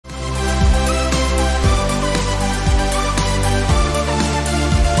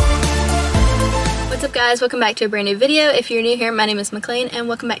guys, welcome back to a brand new video. If you're new here, my name is McLaine and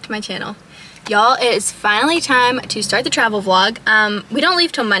welcome back to my channel. Y'all, it is finally time to start the travel vlog. We don't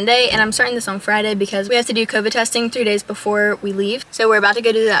leave till Monday and I'm starting this on Friday because we have to do COVID testing 3 days before we leave. So we're about to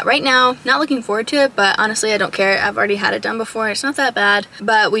go do that right now. Not looking forward to it, but honestly I don't care. I've already had it done before. It's not that bad,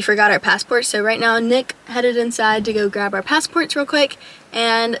 but we forgot our passports. So right now Nick headed inside to go grab our passports real quick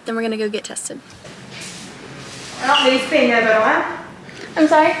and then we're gonna go get tested. I'm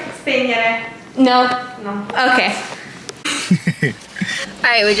sorry? No. Okay.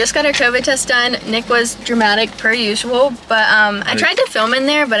 Alright, we just got our COVID test done. Nick was dramatic per usual, but I tried to film in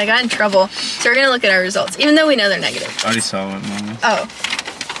there, but I got in trouble. So we're gonna look at our results, even though we know they're negative. I already saw it, Mama. Oh.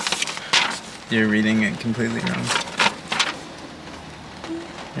 You're reading it completely wrong.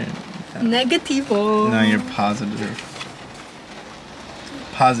 Negativo. No, you're positive.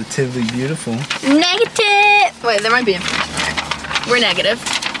 Positively beautiful. Negative! Wait, there might be information there. We're negative.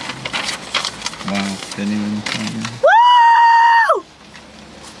 Wow, didn't even tell me. Woo!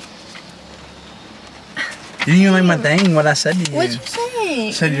 You didn't even like my thing, what I said to you. What'd you say?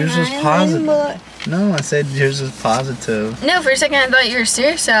 I said yours was positive. No, I said yours was positive. No, for a second I thought you were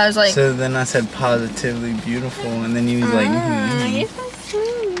serious, so I was like... So then I said positively beautiful, and then you was like... You're so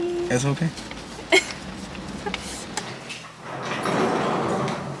sweet. That's okay.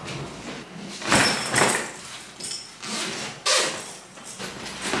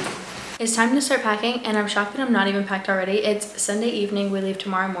 It's time to start packing and I'm shocked that I'm not even packed already. It's Sunday evening, we leave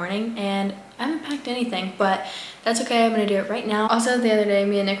tomorrow morning and I haven't packed anything, but that's okay, I'm gonna do it right now. Also, the other day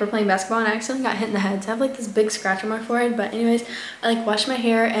me and Nick were playing basketball and I accidentally got hit in the head. So I have like this big scratch on my forehead, but anyways, I like washed my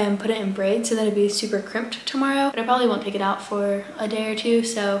hair and put it in braids so that it'd be super crimped tomorrow, but I probably won't take it out for a day or two.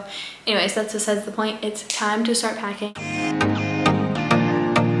 So anyways, that's besides the point. It's time to start packing.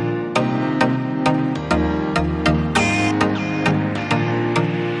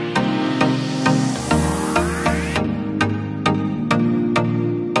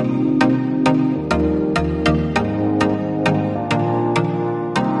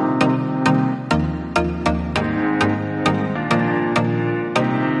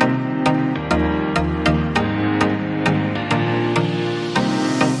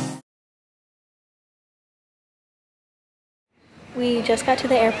 We just got to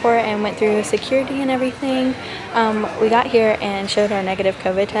the airport and went through security and everything. We got here and showed our negative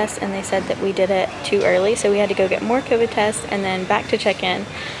COVID test and they said that we did it too early, so we had to go get more COVID tests and then back to check in.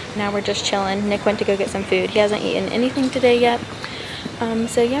 Now we're just chilling. Nick went to go get some food. He hasn't eaten anything today yet.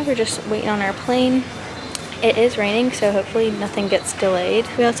 So yeah, we're just waiting on our plane. It is raining, so hopefully nothing gets delayed.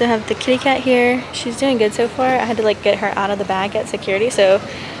 We also have the kitty cat here. She's doing good so far. I had to like get her out of the bag at security, so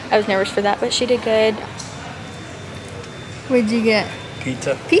I was nervous for that, but she did good. What'd you get?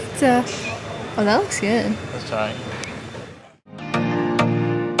 Pizza. Pizza? Oh, that looks good. Let's try.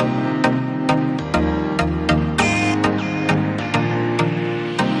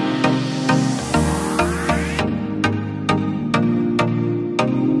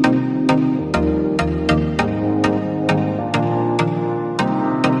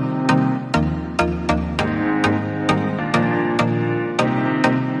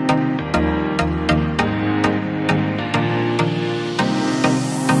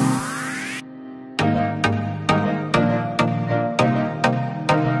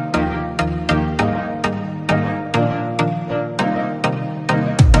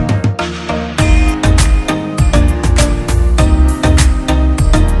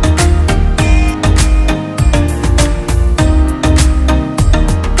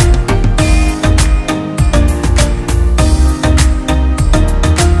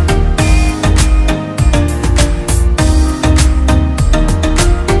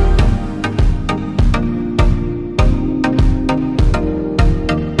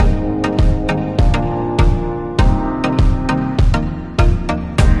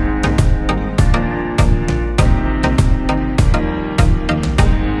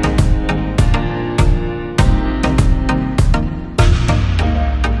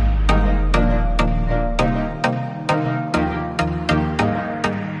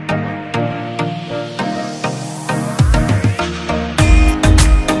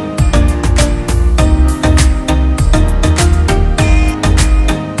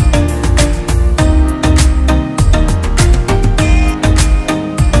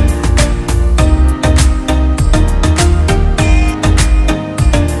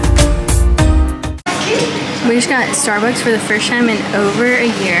 We just got Starbucks for the first time in over a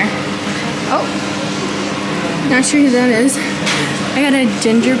year. Oh, not sure who that is. I got a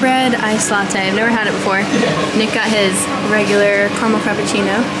gingerbread iced latte. I've never had it before. Nick got his regular caramel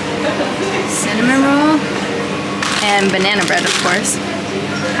frappuccino, cinnamon roll, and banana bread, of course.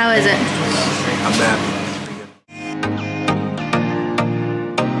 How is it? I'm bad.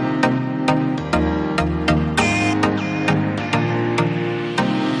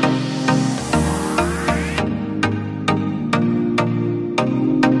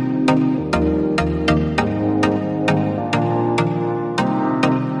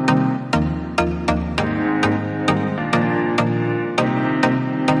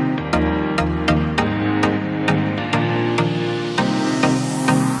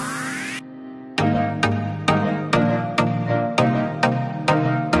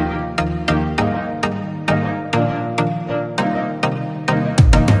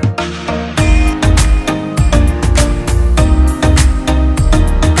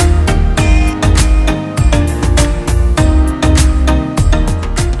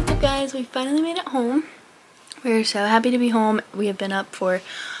 We finally made it home. We're so happy to be home. We have been up for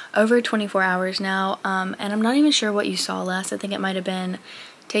over 24 hours now, and I'm not even sure what you saw last. I think it might have been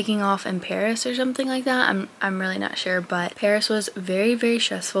taking off in Paris or something like that. I'm really not sure, but Paris was very, very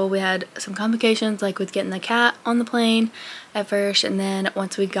stressful. We had some complications, like with getting the cat on the plane at first, and then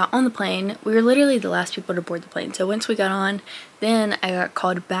once we got on the plane, we were literally the last people to board the plane. So once we got on, then I got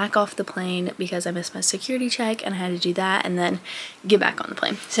called back off the plane because I missed my security check, and I had to do that and then get back on the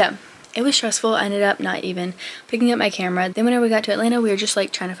plane. So it was stressful. I ended up not even picking up my camera. Then whenever we got to Atlanta, we were just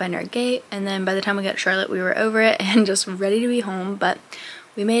like trying to find our gate, and then by the time we got to Charlotte, we were over it and just ready to be home. But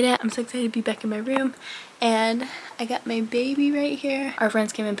we made it. I'm so excited to be back in my room, and I got my baby right here. Our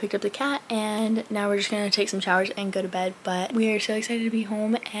friends came and picked up the cat, and now we're just gonna take some showers and go to bed. But we are so excited to be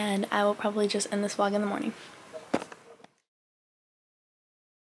home, and I will probably just end this vlog in the morning.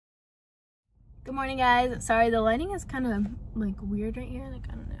 Good morning, guys. Sorry, the lighting is kind of like weird right here. Like,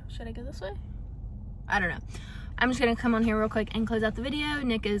 I don't know. Should I go this way? I don't know. I'm just gonna come on here real quick and close out the video.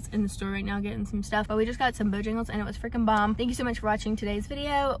 Nick is in the store right now getting some stuff, but we just got some Bojangles and it was freaking bomb. Thank you so much for watching today's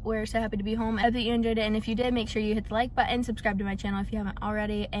video. We're so happy to be home. I hope that you enjoyed it, and if you did, make sure you hit the like button, subscribe to my channel if you haven't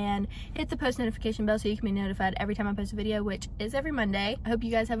already, and hit the post notification bell so you can be notified every time I post a video, which is every Monday. I hope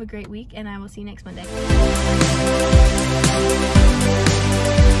you guys have a great week, and I will see you next Monday.